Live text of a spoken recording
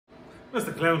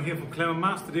Mr. Clown here from Clown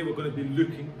Maths. Today we're going to be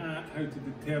looking at how to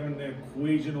determine the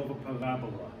equation of a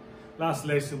parabola. Last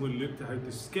lesson we looked at how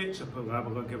to sketch a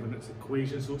parabola given its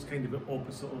equation, so it's kind of the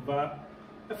opposite of that.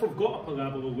 If we've got a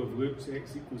parabola with roots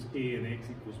x equals a and x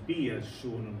equals b as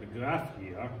shown on the graph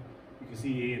here, you can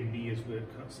see a and b is where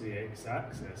it cuts the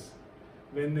x-axis,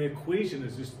 then the equation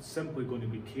is just simply going to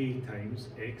be k times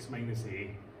x minus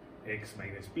a, x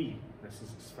minus b. This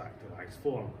is its factorised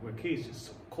form, where k is just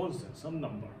some constant, some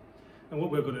number. And what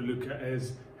we're going to look at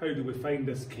is, how do we find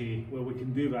this k? Well, we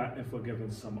can do that if we're given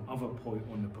some other point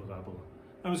on the parabola.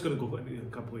 I'm just going to go into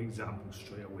a couple of examples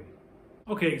straight away.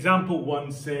 Okay, example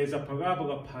 1 says a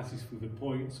parabola passes through the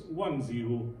points 1,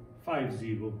 0, 5,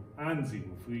 0 and 0,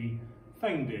 3.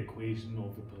 Find the equation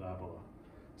of the parabola.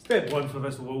 Step 1 for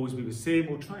this will always be the same.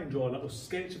 We'll try and draw a little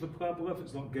sketch of the parabola if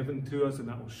it's not given to us, and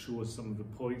that will show us some of the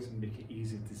points and make it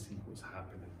easy to see what's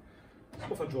happening. So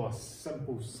if I draw a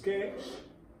simple sketch,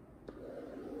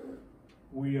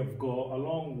 we have got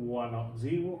along 1 up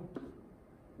 0,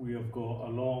 we have got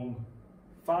along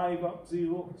 5 up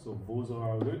 0, so those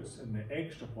are our roots, and the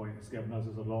extra point it's given us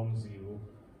is along 0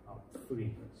 up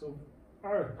 3. So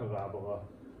our parabola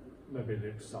maybe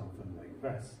looks something like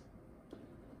this.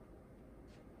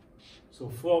 So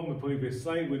from the previous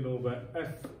slide we know that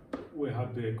if we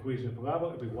have the equation of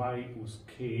parabola, it would be y equals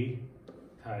k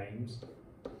times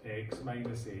x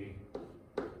minus a,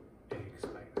 x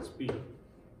minus b.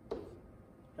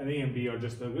 And a and b are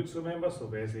just the roots, remember, so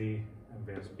there's a and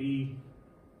there's b.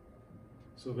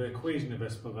 So the equation of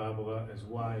this parabola is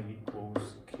y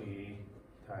equals k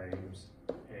times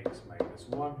x minus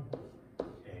 1,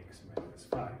 x minus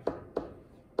 5.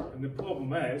 And the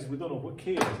problem is, we don't know what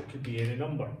k is. It could be any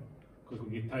number, because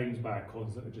when you times by a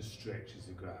constant, it just stretches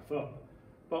the graph up.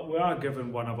 But we are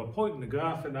given one other point in the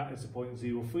graph, and that is the point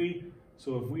 0, 3.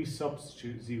 So if we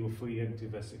substitute 0, 3 into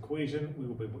this equation, we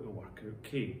will be able to work out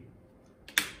k.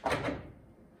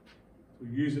 So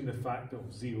using the factor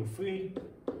of 0, 3,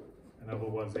 in other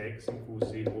words x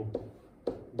equals 0,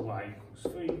 y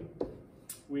equals 3,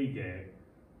 we get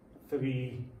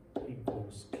 3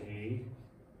 equals k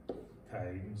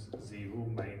times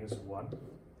 0 minus 1,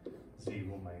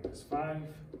 0 minus 5.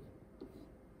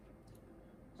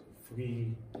 So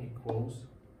 3 equals,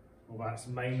 well that's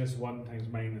minus 1 times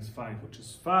minus 5, which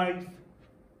is 5,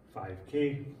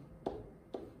 5k.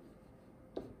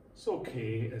 So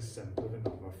k is simply the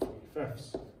number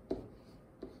 3/5.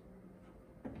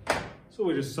 So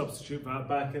we just substitute that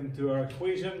back into our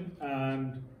equation,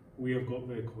 and we have got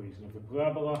the equation of the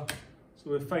parabola.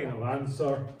 So the final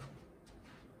answer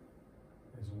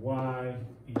is y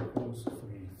equals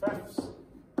 3/5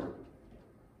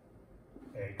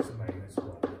 x minus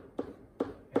 1,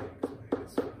 x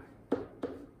minus 5.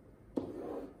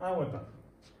 And we're done.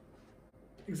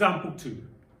 Example 2.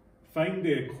 Find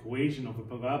the equation of a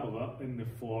parabola in the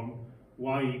form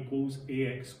y equals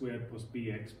ax squared plus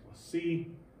bx plus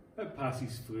c. That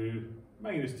passes through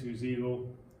minus 2, 0,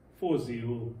 4,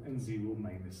 0 and 0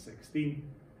 minus 16.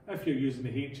 If you're using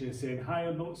the HSN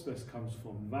higher notes, this comes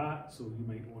from that, so you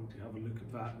might want to have a look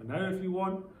at that now if you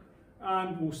want.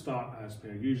 And we'll start as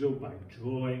per usual by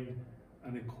drawing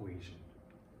an equation.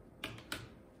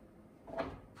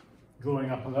 Drawing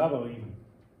a parabola even.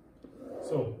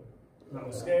 So,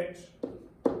 little sketch,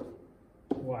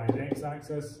 y and x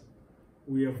axis,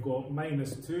 we have got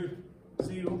minus 2,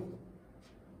 0,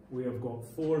 we have got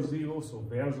 4, 0, so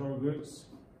there's our roots,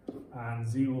 and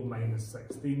 0 minus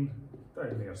 16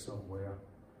 down there somewhere.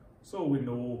 So we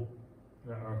know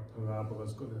that our parabola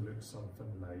is going to look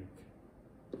something like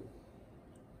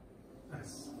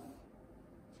this,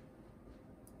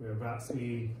 where that's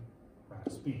A,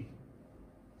 that's B.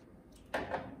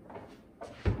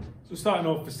 So starting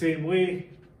off the same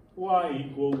way, y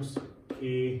equals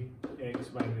k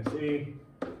x minus a,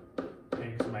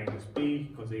 x minus b,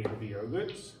 because a and b are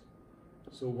roots.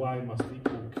 So y must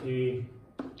equal k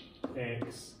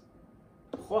x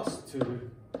plus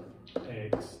 2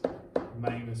 x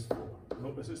minus 4.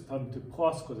 Notice it's turned to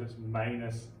plus because it's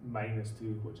minus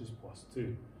 2, which is plus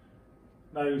 2.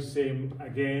 Now same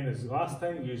again as last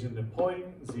time, using the point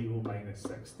 0 minus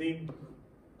 16,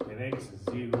 and x is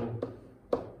 0,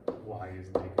 y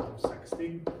is negative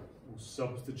 16. We'll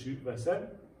substitute this in.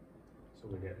 So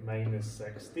we get minus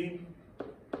 16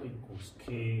 equals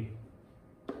k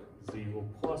 0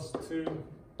 plus 2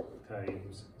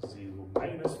 times 0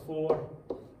 minus 4.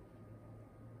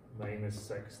 Minus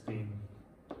 16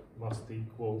 must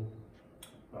equal,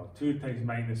 well, 2 times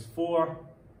minus 4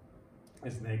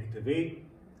 is negative 8.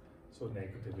 So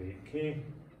negative 8k,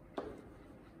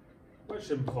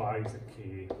 which implies that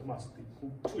k must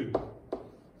equal 2.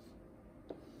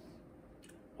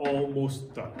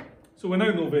 Almost done. So we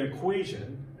now know the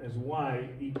equation is y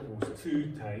equals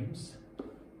 2 times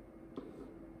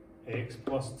x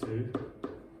plus 2,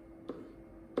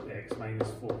 x minus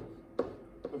 4.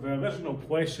 But the original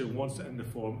question wants it in the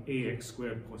form ax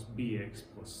squared plus bx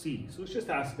plus c. So it's just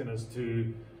asking us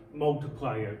to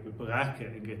multiply out the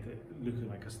bracket and get it looking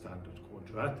like a standard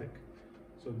quadratic.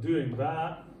 So doing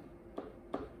that,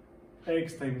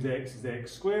 x times x is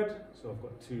x squared, so I've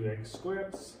got 2x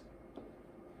squareds,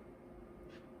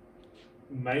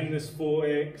 minus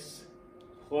 4x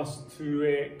plus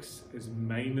 2x is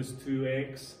minus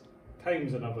 2x,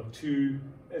 times another 2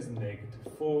 is negative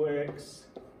 4x,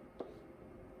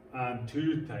 and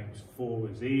 2 times 4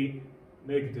 is 8,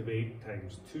 negative 8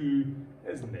 times 2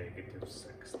 is negative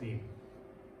 16.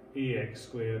 Ax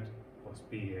squared plus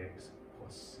bx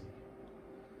plus c.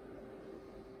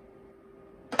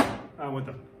 And we're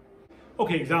done.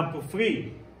 Okay, example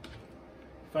 3.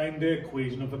 Find the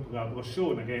equation of the parabola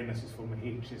shown. Again, this is from the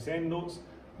HSN notes.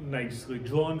 Nicely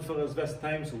drawn for us this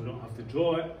time, so we don't have to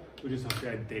draw it, we just have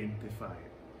to identify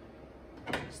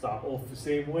it. Start off the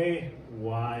same way.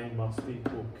 Y must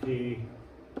equal k,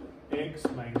 x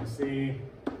minus a,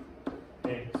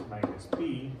 x minus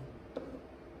b.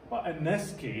 But in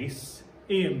this case,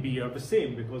 a and b are the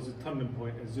same because the turning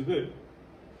point is the root.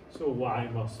 So y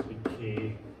must be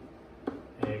k,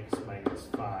 x minus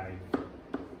 5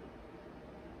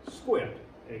 squared,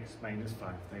 x minus 5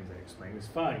 times x minus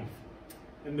 5.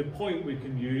 And the point we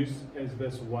can use is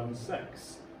this 1,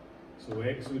 6. So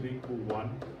x would equal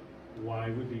 1, y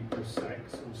would equal 6.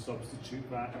 We'll substitute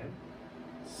that in.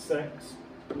 6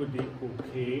 would equal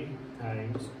k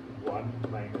times 1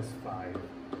 minus 5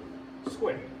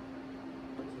 squared.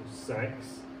 So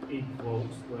 6 equals,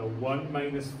 well, 1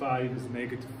 minus 5 is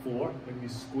negative 4. When you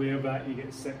square that, you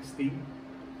get 16.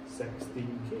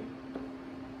 16k.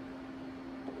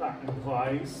 That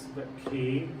implies that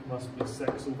k must be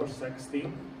 6 over 16,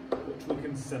 which we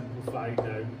can simplify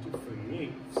down to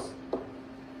 3/8.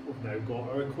 We've now got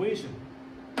our equation.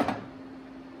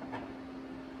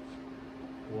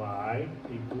 Y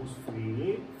equals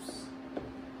 3/8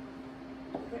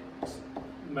 x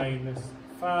minus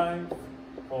 5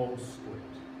 all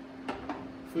squared.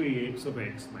 3/8 of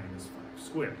x minus 5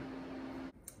 squared.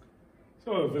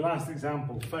 So the last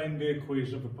example, find the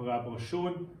equation of the parabola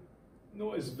shown.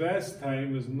 Notice this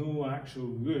time there's no actual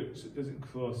roots, it doesn't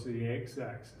cross the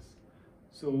x-axis.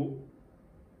 So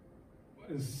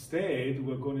instead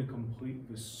we're going to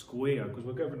complete the square because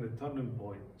we're given the turning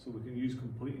point. So we can use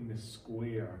completing the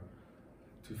square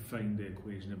to find the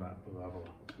equation of that parabola.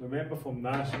 Remember from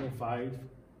National 5,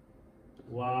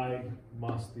 y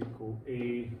must equal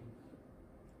a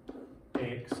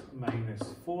x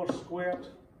minus 4 squared,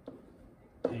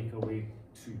 take away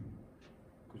 2,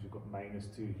 because you've got minus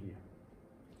 2 here.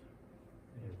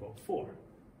 You've got 4.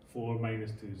 4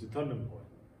 minus 2 is the turning point.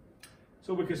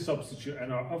 So we can substitute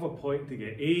in our other point to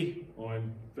get a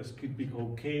on, this could be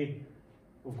called k.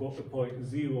 We've got the point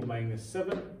 0 minus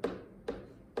 7.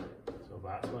 So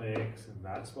that's my x and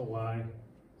that's my y.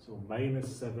 So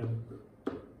minus 7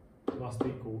 must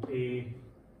equal a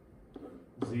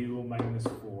 0 minus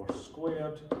 4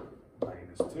 squared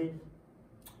minus 2.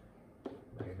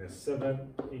 Minus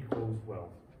 7 equals, well,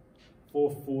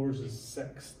 4 4s is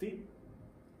 60.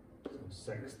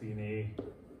 So 16a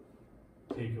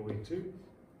take away 2.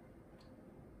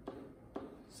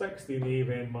 16a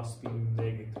then must be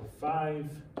negative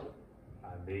 5,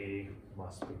 and a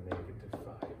must be negative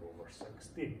 5 over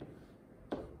 16,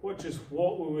 which is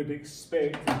what we would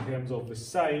expect in terms of the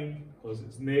sign, because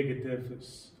it's negative,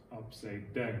 it's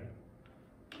upside down.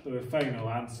 So the final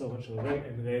answer, which I'll write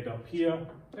in red up here,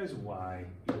 is y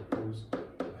equals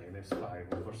minus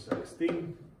 5 over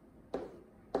 16,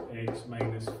 x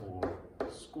minus 4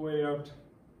 squared,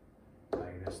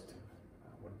 minus 2.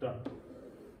 And we're done.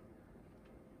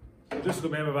 So just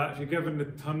remember that if you're given the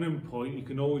turning point, you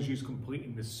can always use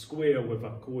completing the square with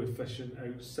a coefficient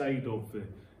outside of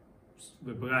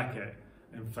the bracket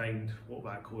and find what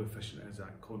that coefficient is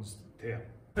at constant term.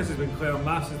 This has been Claire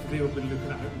Maths. Today we've been looking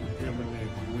at how to determine the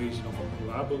equation of a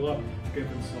parabola,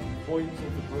 given some points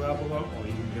of the parabola, or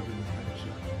even given the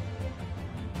picture.